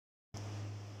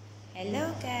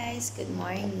Hello guys, good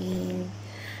morning.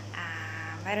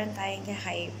 Meron tayong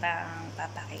kakaibang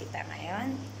papakita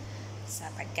ngayon sa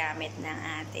paggamit ng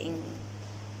ating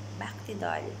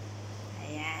Bactidol.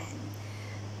 Ayan.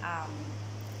 Um,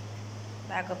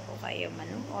 Bago po kayo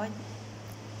manood,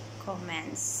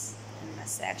 comments in the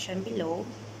section below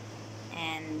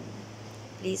and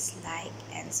please like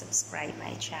and subscribe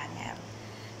my channel.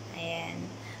 Ayan.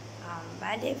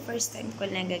 Bale, first time ko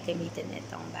lang gagamitin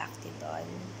itong Bactidol.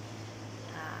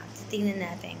 Titingnan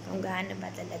natin kung gaano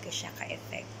ba talaga siya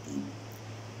ka-effective.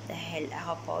 Dahil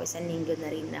ako po, isang linggo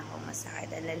na rin ako masakit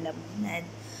ang lalamunan.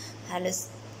 Halos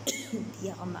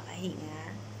hindi ako makahinga.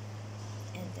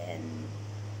 And then,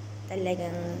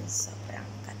 talagang sobrang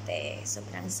kate,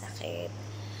 sobrang sakit.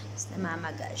 Tapos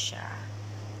namamaga siya.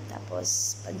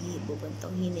 Tapos, pag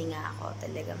bubuntong hininga ako,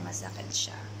 talagang masakit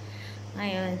siya.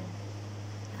 Ngayon,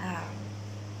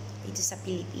 dito sa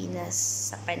Pilipinas,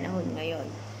 sa panahon ngayon,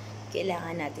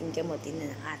 kailangan natin gamutin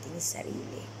ng ating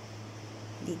sarili.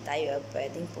 Hindi tayo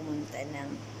pwedeng pumunta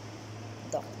ng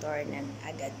doktor ng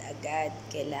agad-agad.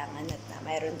 Kailangan at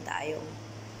mayroon tayong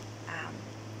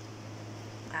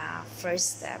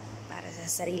first step para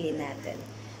sa sarili natin.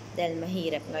 Dahil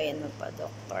mahirap ngayon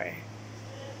magpa-doktor.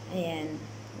 Ayan.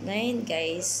 Ngayon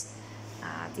guys,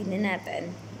 tingnan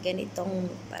natin ganitong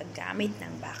paggamit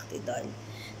ng Bactidol.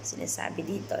 Sinasabi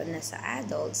dito na sa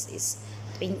adults is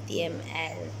 20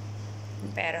 ml.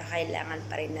 Pero kailangan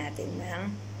pa rin natin ng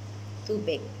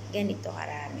tubig. Ganito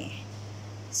karami.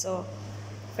 So,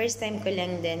 first time ko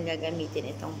lang din gagamitin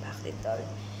itong Bactidol.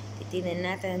 Titignan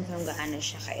natin kung gaano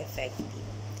siya ka-effective.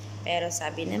 Pero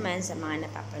sabi naman sa mga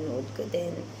napapanood ko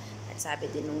din, at sabi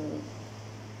din nung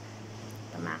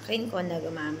pamakin ko na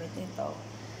gumamit nito,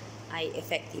 ay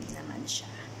effective naman siya.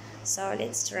 So,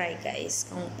 let's try guys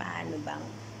kung paano bang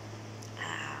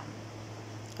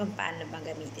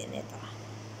gamitin ito.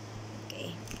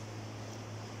 Okay.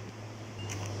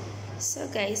 So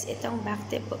guys, itong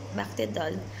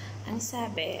Bactidol, ang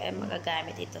sabi ay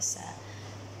magagamit ito sa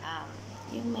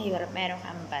yung meron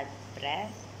kang bad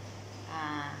breath,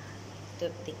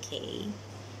 tooth decay.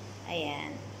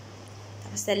 Ayan.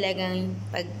 Tapos talagang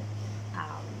pag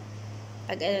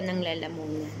ano ng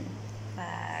lalamunan,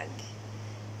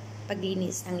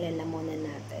 paglinis ng lalamunan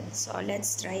natin. So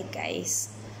let's try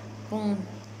guys kung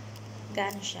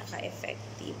gaano siya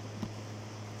ka-effective.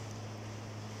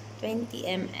 20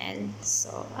 ml.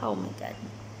 So, oh my God.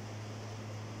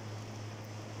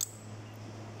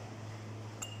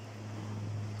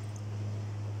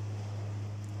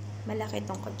 Malaki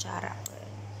itong kutsara ko.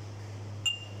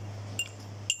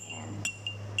 Ayan.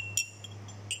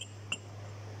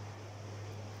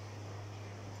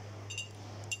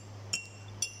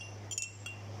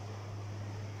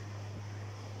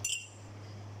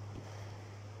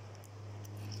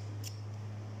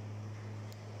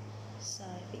 So,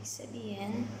 ibig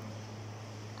sabihin,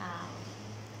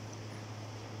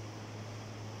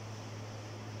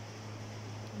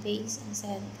 based on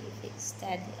scientific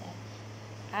study,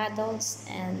 adults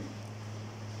and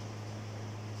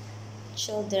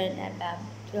children above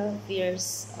 12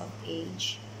 years of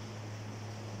age,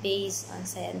 based on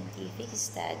scientific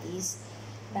studies,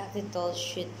 Bactidol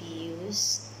should be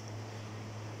used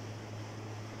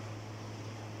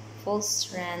full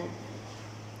strength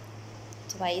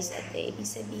twice a day. Ibig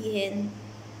sabihin,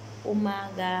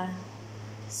 umaga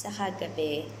sa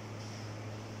kagabi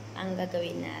ang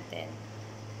gagawin natin.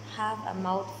 Half a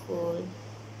mouthful,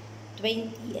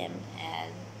 20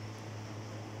 ml,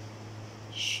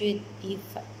 should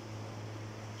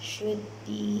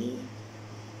be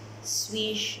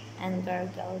swish and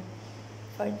gargled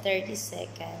for 30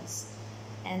 seconds.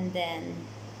 And then,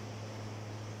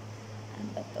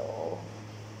 ano ba to?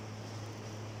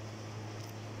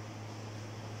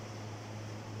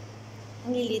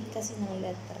 Ang lilit kasi ng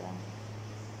letra.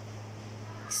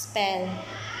 Expel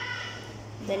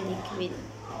the liquid.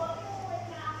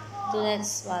 Do not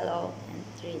swallow and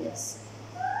rinse.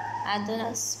 Do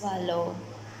not swallow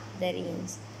the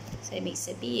rinse. So, ibig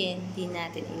sabihin, hindi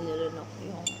natin ilulunok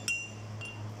yung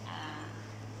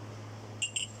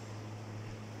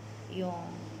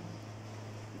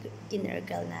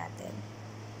ginargal natin.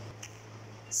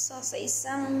 So, sa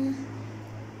isang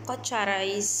kutsara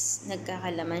is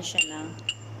nagkakalaman siya ng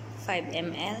 5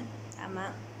 ml.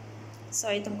 Tama?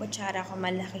 So, itong kutsara ko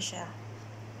malaki siya.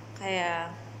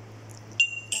 Kaya,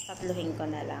 tatatluhin ko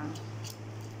na lang.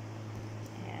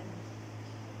 Ayan.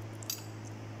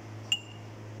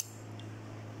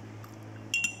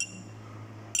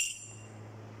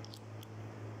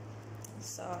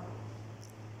 So,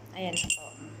 ayan na po.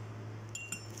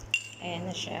 Ayan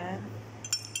na siya.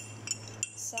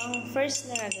 So, ang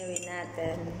first na gagawin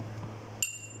natin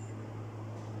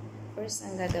First,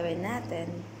 ang gagawin natin,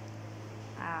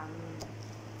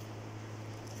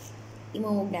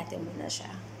 imumog natin muna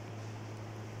siya.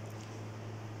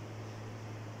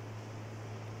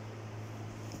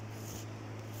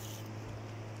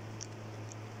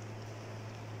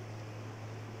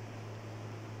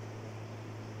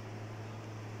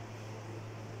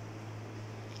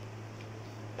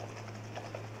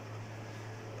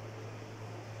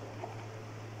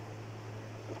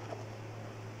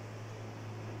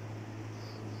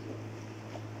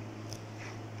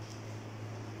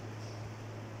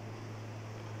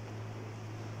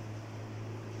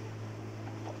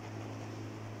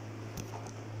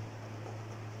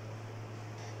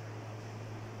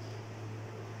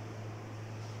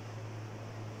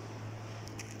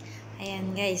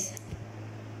 Ayan guys,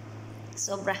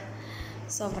 sobrang,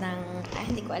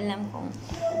 hindi ko alam kung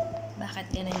bakit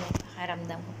ganun yung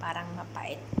pakaramdam ko, parang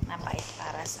mapait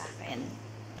para sa akin.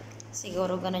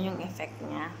 Siguro ganun yung effect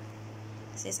niya,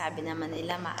 kasi sabi naman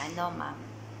nila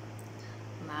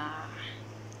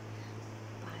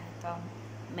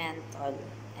menthol,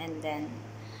 and then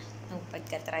nung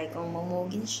pagka-try kong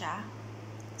mumugin siya,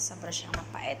 sobra siyang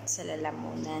mapait sa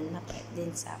lalamunan, mapait din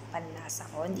sa panlasa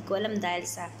ko. Hindi ko alam dahil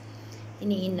sa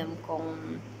iniinom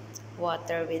kong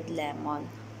water with lemon.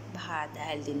 Baka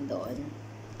dahil din doon.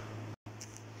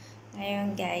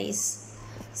 Ngayon guys,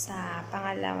 sa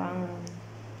pangalawang,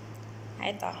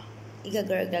 ito,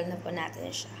 iga-gurgle na po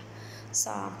natin siya. So,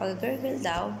 pag-gurgle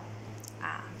daw,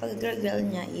 pag-gurgle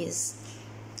niya is,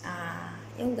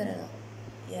 yung gano'n,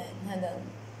 yan, hanggang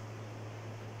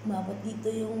umabot dito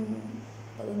yung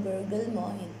pag-gurgle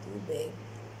mo, yung tubig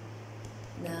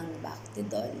ng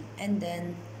Bactidol. And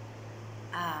then,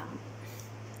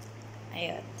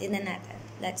 ayun, tingnan natin.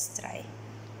 Let's try.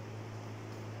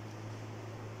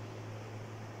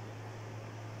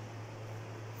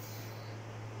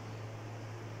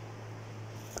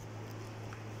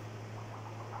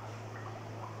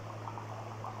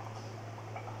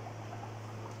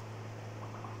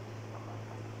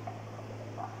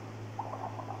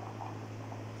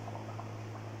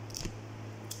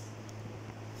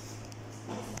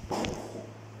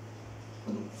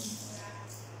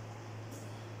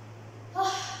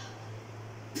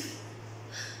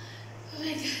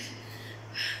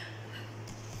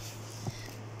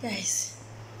 Guys,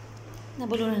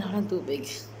 nabulunan ako ng tubig.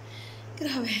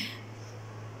 Grabe.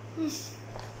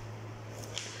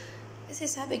 Kasi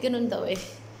sabi ganun daw eh.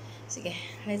 Sige,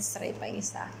 let's try pa yung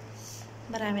isa.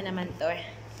 Marami naman to eh.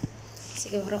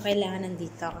 Siguro kailangan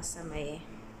nandito ako sa may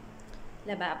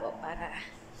lababo para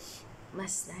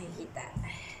mas nakikita.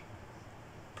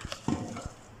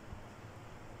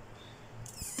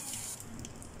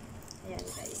 Ayan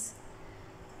guys.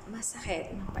 Masakit,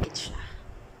 mapait siya.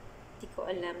 Hindi ko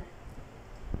alam.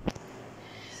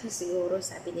 So, siguro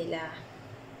sabi nila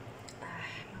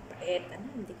mapait.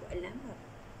 Hindi ko alam.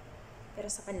 Pero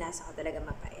sa panlasa ko talaga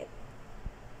mapait.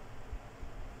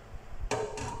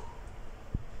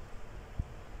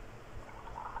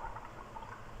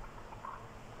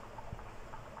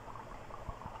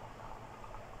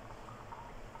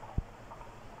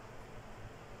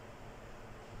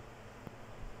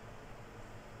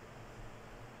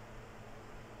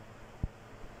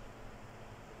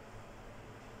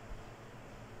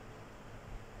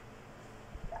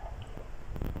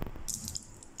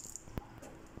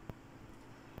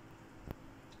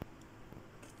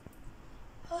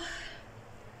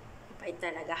 Mapait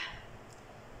talaga.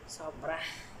 Sobra.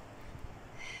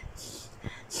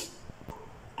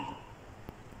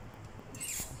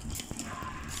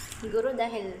 Siguro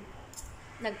dahil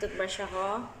nag-toothbrush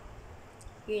ako,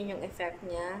 yun yung effect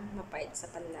niya. Mapait sa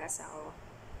panlasa ko.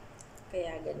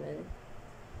 Kaya ganun.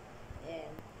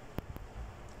 Ayan.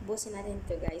 Busin natin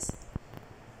ito guys.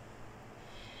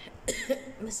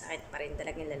 Masakit pa rin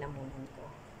talaga yung lalamunan ko.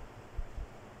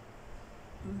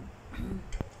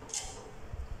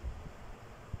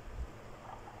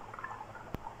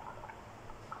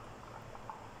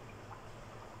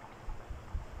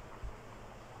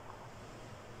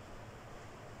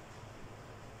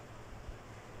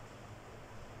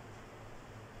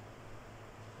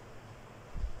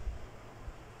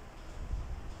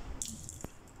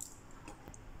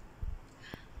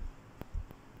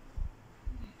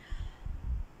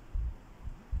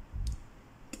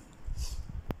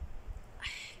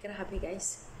 Grabe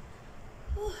guys.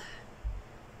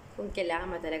 Kung kailangan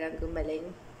mo talagang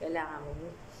gumaling, kailangan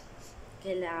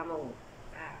mo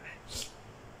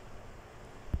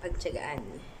pagtiyagaan.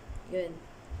 Yun.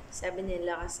 Sabi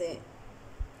nila kasi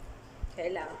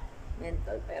kailangan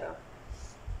mental, pero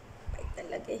pait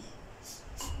talaga eh.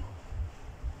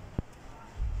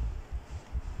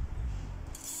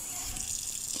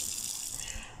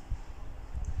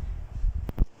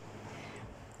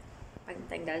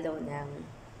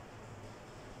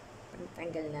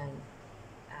 pagtanggal ng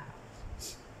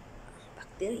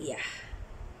bacteria.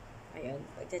 Ayun,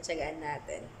 pagtsatsagaan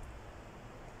natin.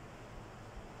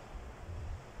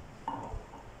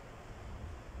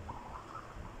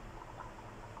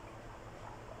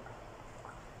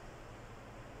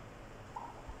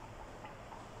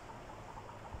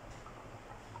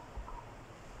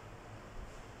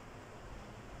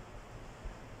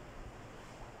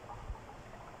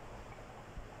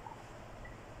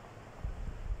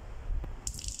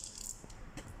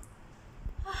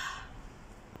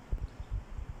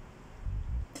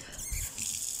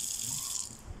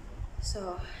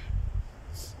 So,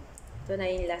 ito na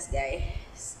yung last,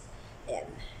 guys. Ayan.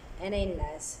 Ayan na yung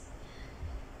last.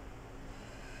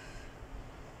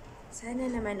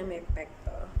 Sana naman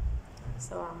umepekto.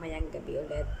 So, mamayang gabi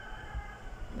ulit.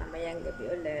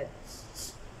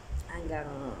 Hanggang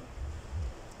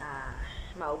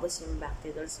maubos yung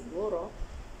Bactidol siguro.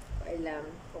 Ko alam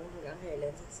kung hanggang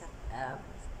kailan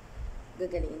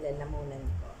gagaling yung lalamunan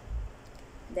ko.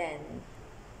 Then,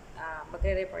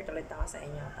 magre-report ulit ako sa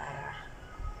inyo para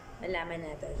malaman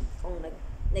natin kung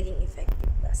naging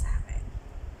effective ba sa akin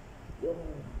yung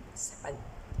sa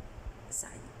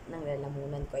pagsakit ng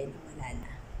lalamunan ko ay nawala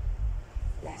na.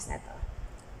 Last na to.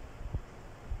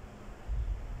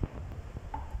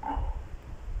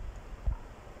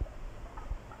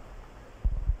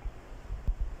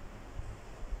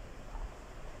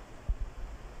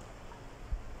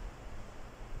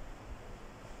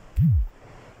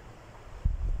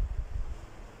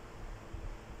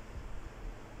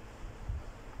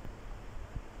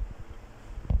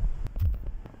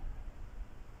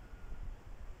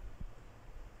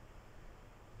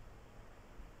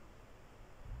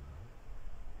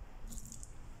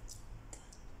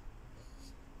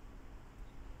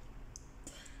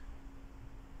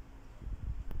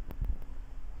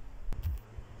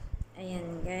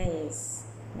 Ayan guys,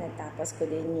 natapos ko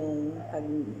din yung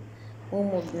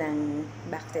pag-move ng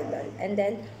Bactidol. And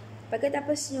then,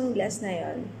 pagkatapos yung glass na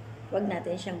yon, wag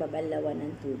natin siyang babalawan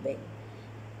ng tubig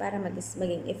para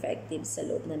maging effective sa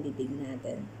loob ng bibig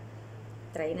natin.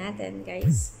 Try natin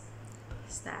guys.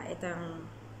 Basta itong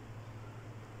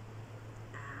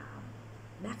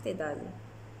Bactidol,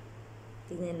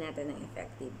 tingnan natin ang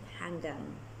effective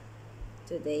hanggang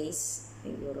 2 days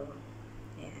siguro.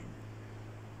 Ayan.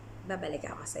 Babalik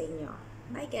ako sa inyo.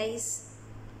 Bye guys!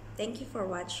 Thank you for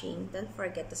watching. Don't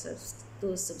forget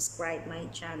to subscribe my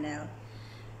channel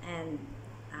and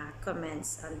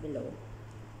comments on below.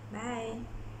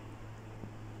 Bye!